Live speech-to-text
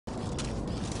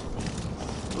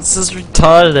This is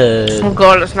retarded. Oh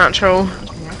god, it's natural.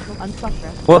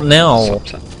 What now?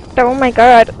 Oh my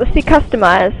god, let's see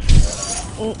customize.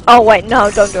 Oh wait,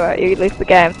 no, don't do it, you lose the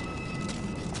game.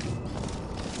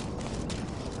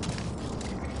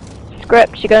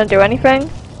 Script, you gonna do anything?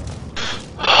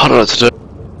 I don't know what to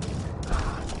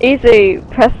do. Easy,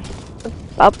 press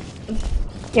up.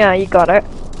 Yeah, you got it.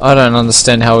 I don't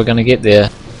understand how we're gonna get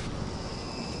there.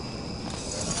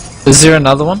 Is there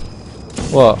another one?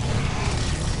 What?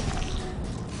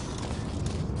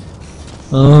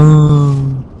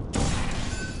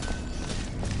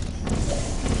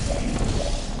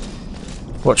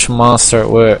 Watch master at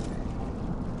work.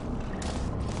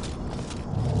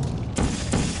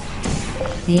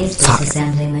 These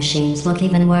disassembly machines look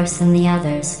even worse than the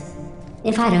others.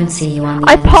 If I don't see you on the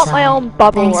I other popped side, my own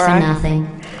bubble thanks for wrong.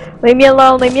 nothing. Leave me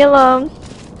alone, leave me alone.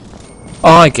 Oh,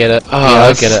 I get it. Oh, Yeah,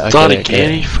 I get it. I start get it. again,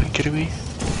 are you fucking kidding me?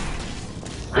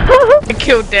 I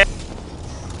killed that.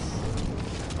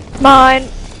 Mine.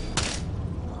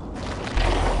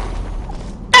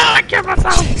 I killed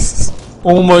myself! Jesus.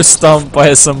 Almost stumped by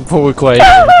a simple equation.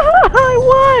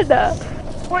 I won!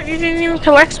 What, you didn't even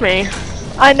collect me?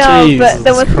 I know, but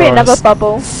there Jesus must be another Christ.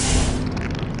 bubble.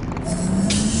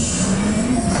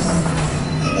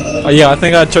 Oh, yeah, I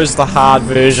think I chose the hard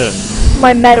version.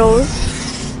 My medals.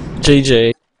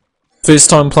 GG. First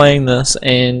time playing this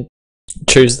and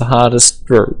choose the hardest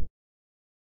route.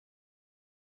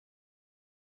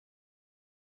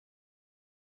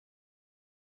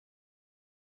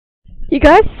 You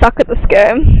guys suck at this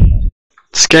game.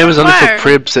 This game is only for Where?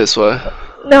 prebs, that's why.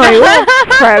 No, you won't,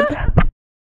 Preb.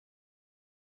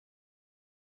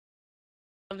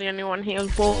 I'm the only one here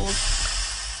with balls.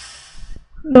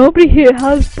 Nobody here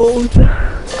has balls.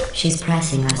 She's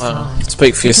pressing us hard.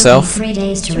 Speak for It yourself. took me 3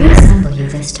 days to reassemble you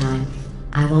this time.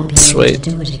 I won't be able Sweet. to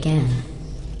do it again.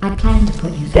 I planned to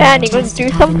put you through Dan, the you gonna test do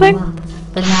of having something? you up,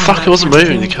 but now Fuck, that it wasn't I've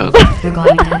moving, you killed cunt. You're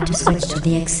going to have to switch to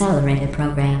the accelerated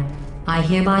program. I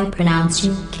hereby pronounce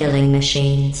you killing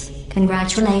machines.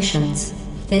 Congratulations.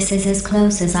 This is as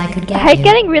close as I could get I hate you.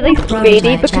 getting really Prototype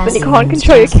speedy because then you chassis can't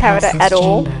control your just character past at this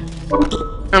all. chamber.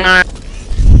 I know.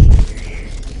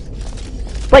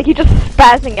 Like you're just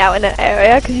spazzing out in an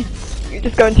area because you're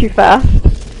just going too fast.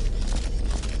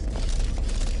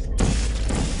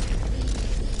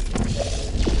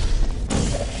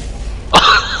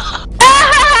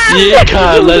 You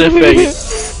can't let it be.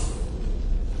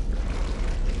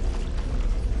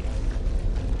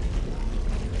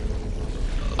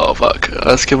 Oh fuck,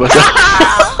 I just killed myself.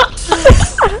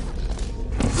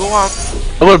 Go on.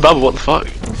 I'm on a bubble, what the fuck?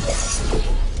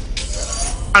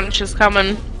 Punch is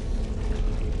coming.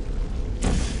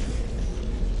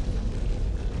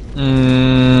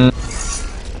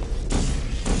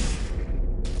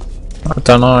 I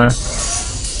don't know.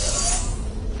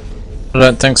 I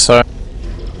don't think so.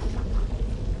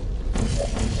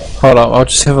 Hold up, I'll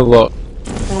just have a look.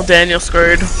 Oh, Daniel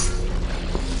screwed.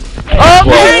 Oh,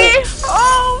 Okay.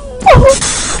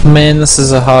 Oh! Man, this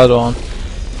is a hard one.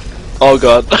 Oh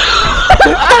god.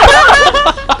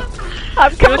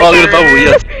 I'm coming. Oh, I'm gonna bubble,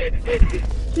 yes.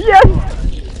 Yes.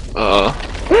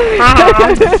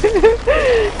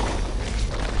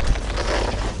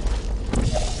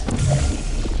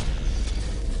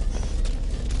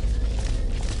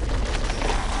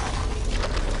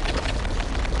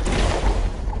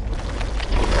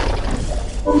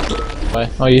 Wait,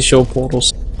 I'll use your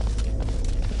portals.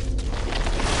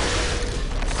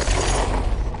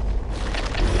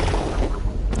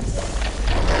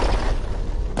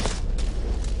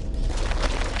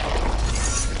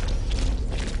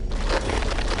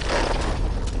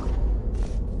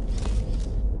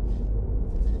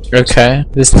 Okay,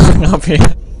 there's nothing up here.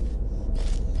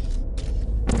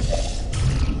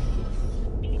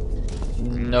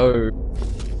 No.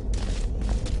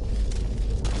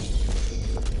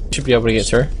 Should be able to get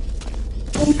through.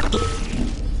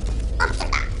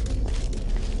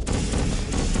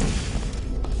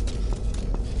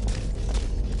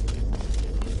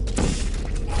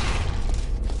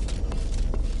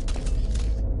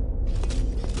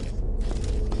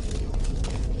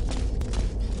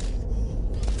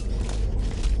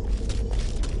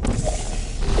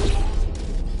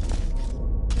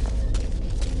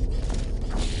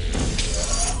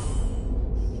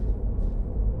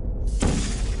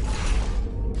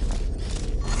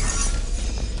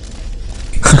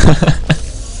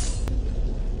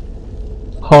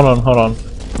 Hold on.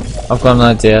 I've got an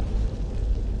idea.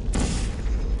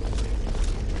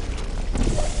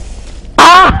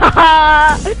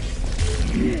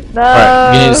 No.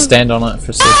 Right, you need to stand on it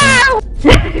for a second.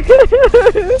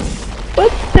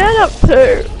 What's Dan up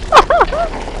to?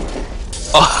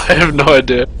 Oh, I have no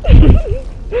idea.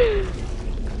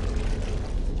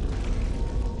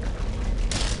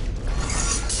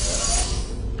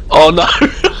 Oh no!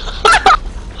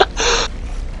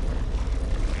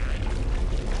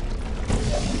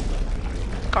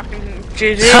 Fucking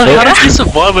GG. How did you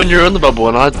survive when you're in the bubble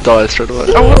and I die straight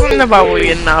away? I wasn't in the bubble,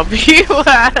 you nub. You were.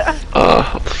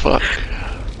 What the fuck?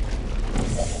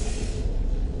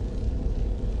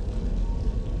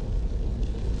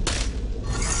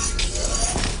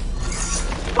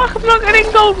 Fuck, I'm not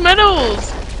getting gold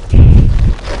medals.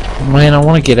 Man, I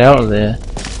want to get out of there.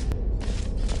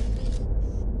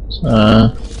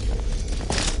 Nah.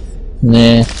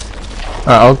 Alright,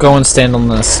 I'll go and stand on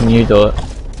this and you do it.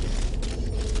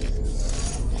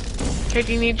 Okay,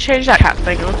 do you need to change that cat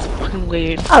thing? It looks fucking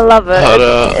weird. I love it. Hold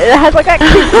up. It has like a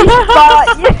creepy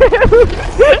spot.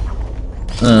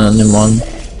 Never mind.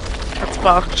 That's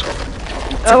fucked.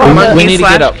 Oh We, my god. we need to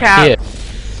get up cat. here.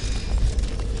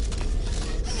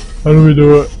 How do we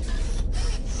do it?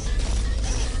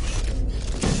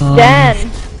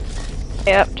 Dan.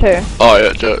 Yeah, up too. Oh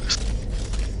yeah, jokes.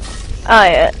 Oh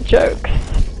yeah, jokes.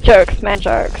 Jokes, man,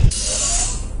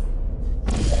 jokes.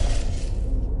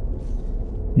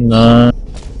 No.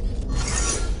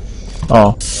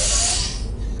 Oh.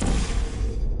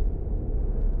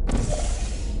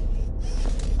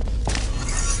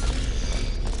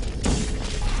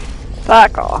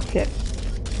 Fuck off, yeah.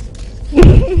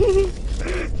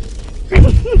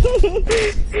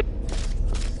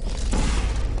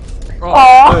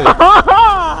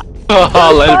 Oh!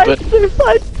 Oh, later, bit.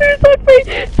 Suicide, 3,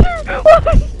 2,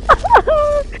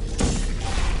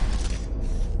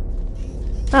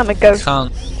 1. I'm a ghost.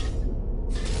 Can't.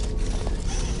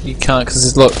 You can't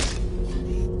because look.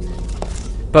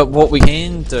 But what we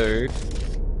can do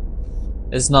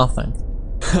is nothing.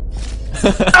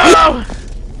 Oh!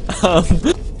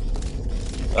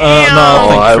 No,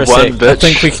 I I think for a won, sec. I bitch.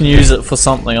 think we can use it for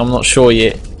something. I'm not sure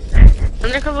yet.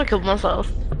 Only because I killed myself.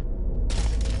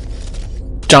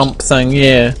 Jump thing,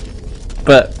 yeah.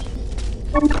 But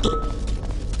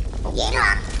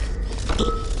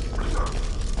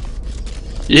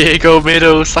Yeah, gold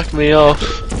medal, suck me off.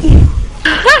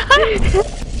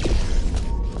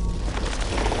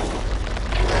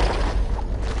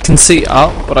 can see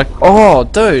up, but oh,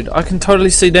 dude, I can totally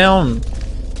see down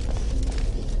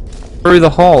through the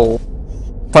hole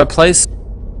if I place.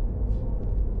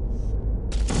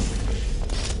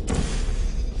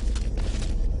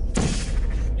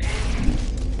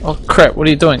 Oh crap! What are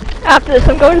you doing? After this,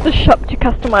 I'm going to the shop to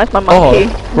customize my Oh, monkey.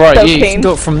 right, So yeah, you keen. can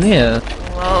do it from there.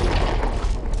 Well,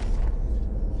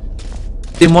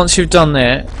 Then once you've done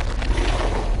that,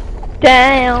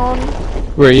 Down.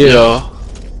 where are you? Yeah.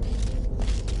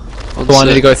 Do I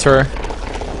need to go through?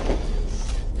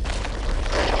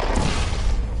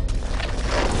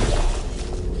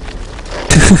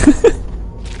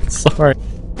 Sorry.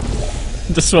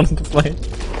 Just wanted to play.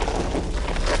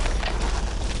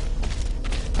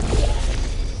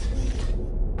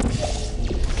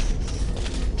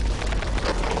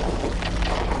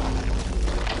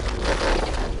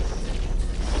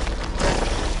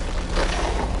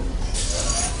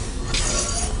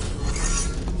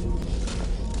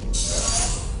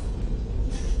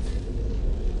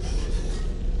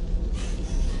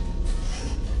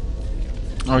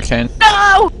 Okay.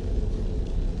 no!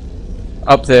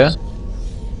 Up there.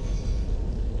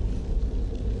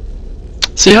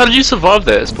 See, how did you survive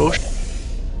that? It's bullshit.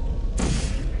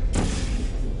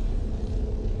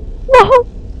 Whoa.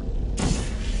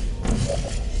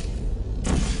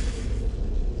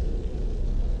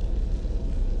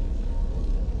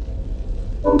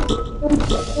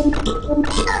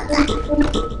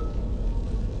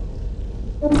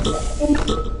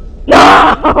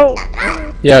 No!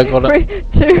 Yeah, I got it.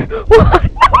 3, 2, 1.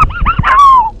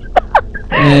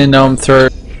 And now I'm through.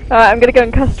 Alright, I'm gonna go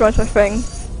and customize my thing.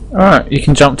 Alright, you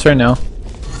can jump through now.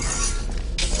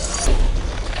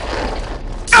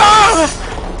 Oh!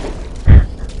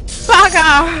 Fuck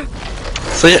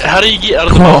off! So yeah, how do you get out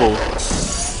of the Oh. bubble?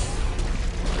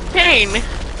 Pain.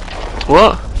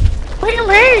 What? What do you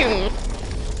mean?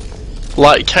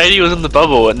 Like, Katie was in the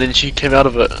bubble and then she came out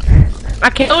of it. I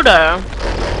killed her.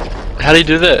 How do you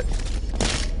do that?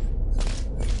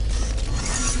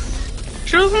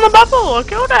 She was in the bubble. I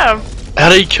killed her. How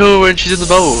do you kill her when she's in the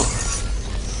bubble?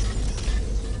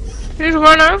 She just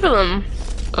ran over them.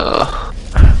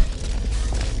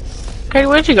 Okay,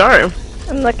 where'd you go?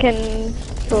 I'm looking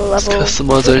for It's level.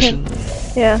 customization.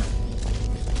 Yeah.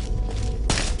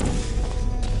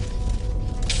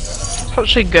 How'd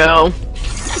she go?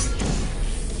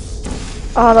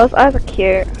 Oh, those eyes are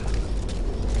cute.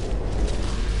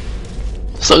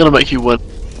 It's not gonna make you win.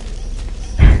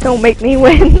 Don't make me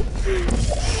win.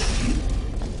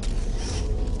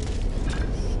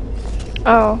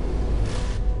 Oh.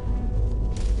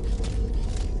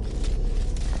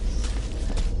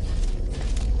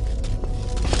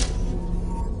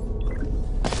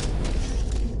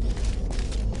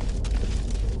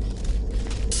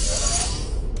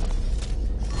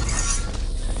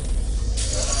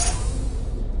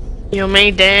 You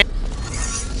made that.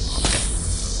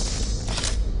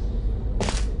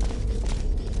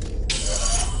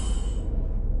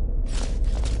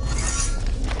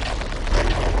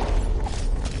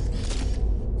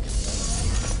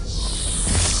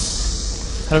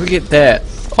 How do we get that?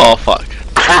 Oh fuck.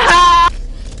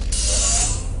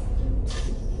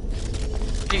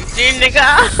 GG,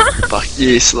 nigga. Fuck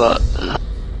you, slut.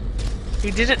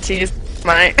 You did it to you,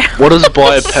 mate. What does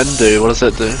buy a pen do? What does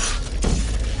that do?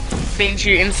 Means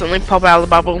you instantly pop out of the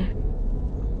bubble.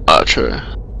 Ah, true.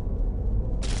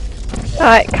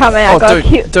 Alright, come here. I got a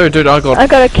cute. Dude, I got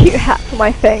a cute hat for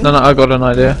my thing. No, I got an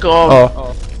idea. God.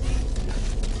 Oh,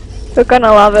 You're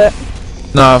gonna love it.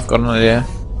 no, I've got an idea.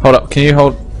 Hold up, can you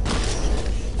hold?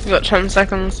 You got 10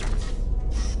 seconds.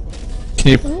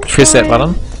 Can you press that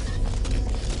button?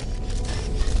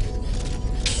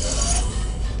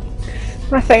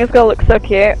 My thing's gonna look so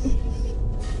cute.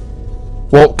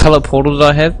 What colour portal did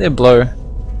I have? They're blue.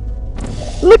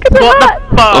 Look at What that!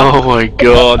 the fuck? Oh my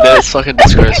god, that's fucking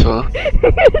disgraceful.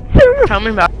 Tell me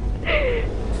about.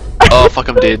 Oh fuck,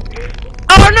 I'm dead.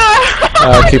 Oh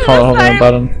no! Keep on holding the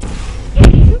button.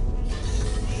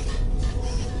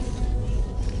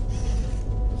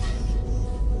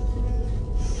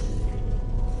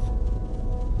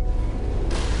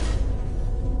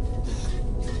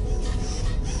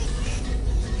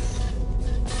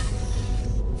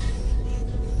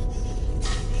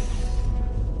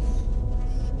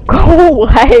 Go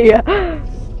away!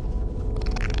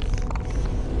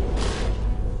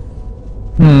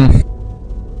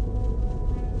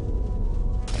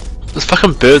 Those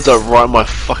fucking birds are right in my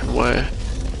fucking way.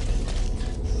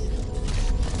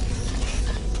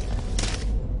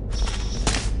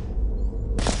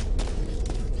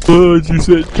 Oh, you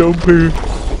said jumpy.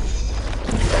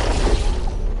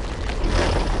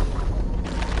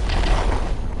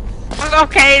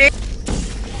 Okay.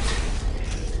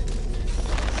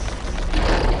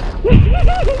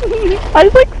 I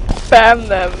just like spam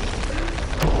them.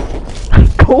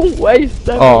 Go away,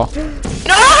 Sam. Oh,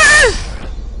 No!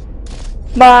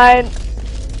 Mine.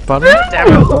 button?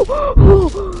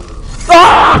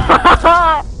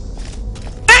 Ah!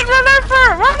 Run over!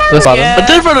 Run over! This button? I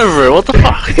did run over it, what the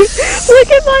fuck? Look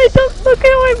at my, just look at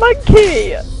my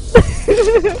monkey.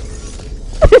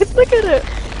 Look at it.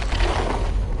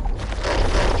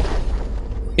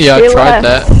 Yeah, I He tried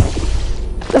left.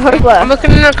 that. The hose I'm left.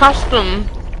 looking in a custom.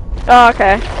 Oh,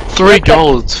 okay. 3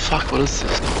 golds, fuck, what is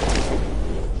this?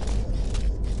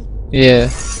 Yeah.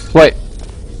 Wait.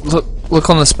 Look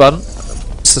on this button.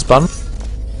 What's this button?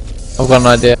 I've got an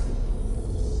idea.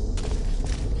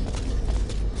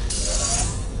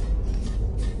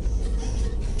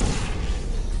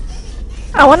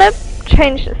 I want to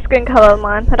change the skin color of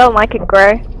mine. I don't like it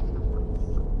grey.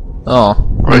 Oh,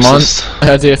 Racist. mine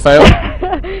idea failed.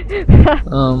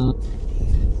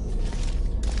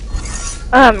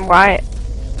 Right.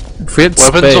 If we had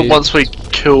What happens speed, once we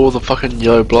kill the fucking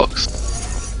yellow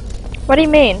blocks? What do you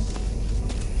mean?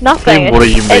 Nothing. What do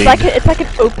you mean? It's like an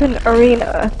open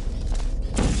arena.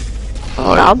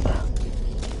 Oh, Nub.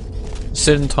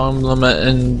 certain time limit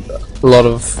and a lot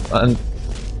of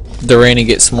the arena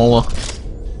gets smaller.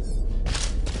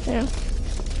 Yeah.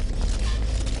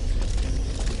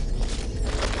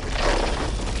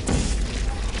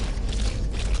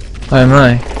 Oh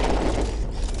my.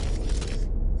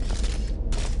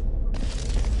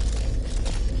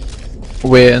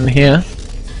 We're in here.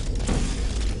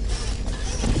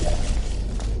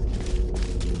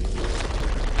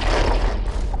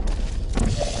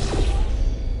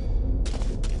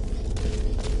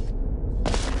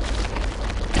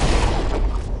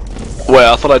 wait,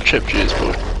 I thought I tripped you,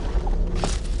 but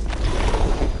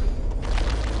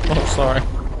Oh, sorry.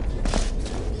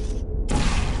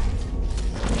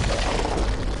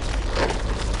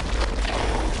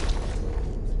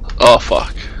 oh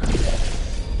fuck.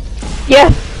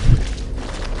 Yes.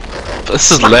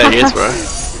 This is lag,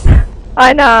 bro.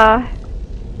 I know.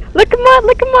 Look at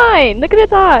mine. Look at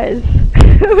its eyes.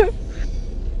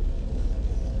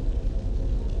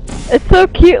 It's so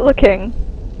cute looking.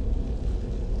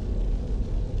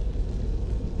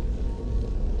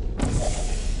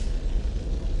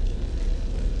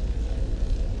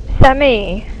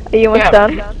 Sammy, are you almost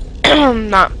done?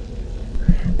 Nah.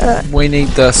 We need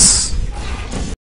this.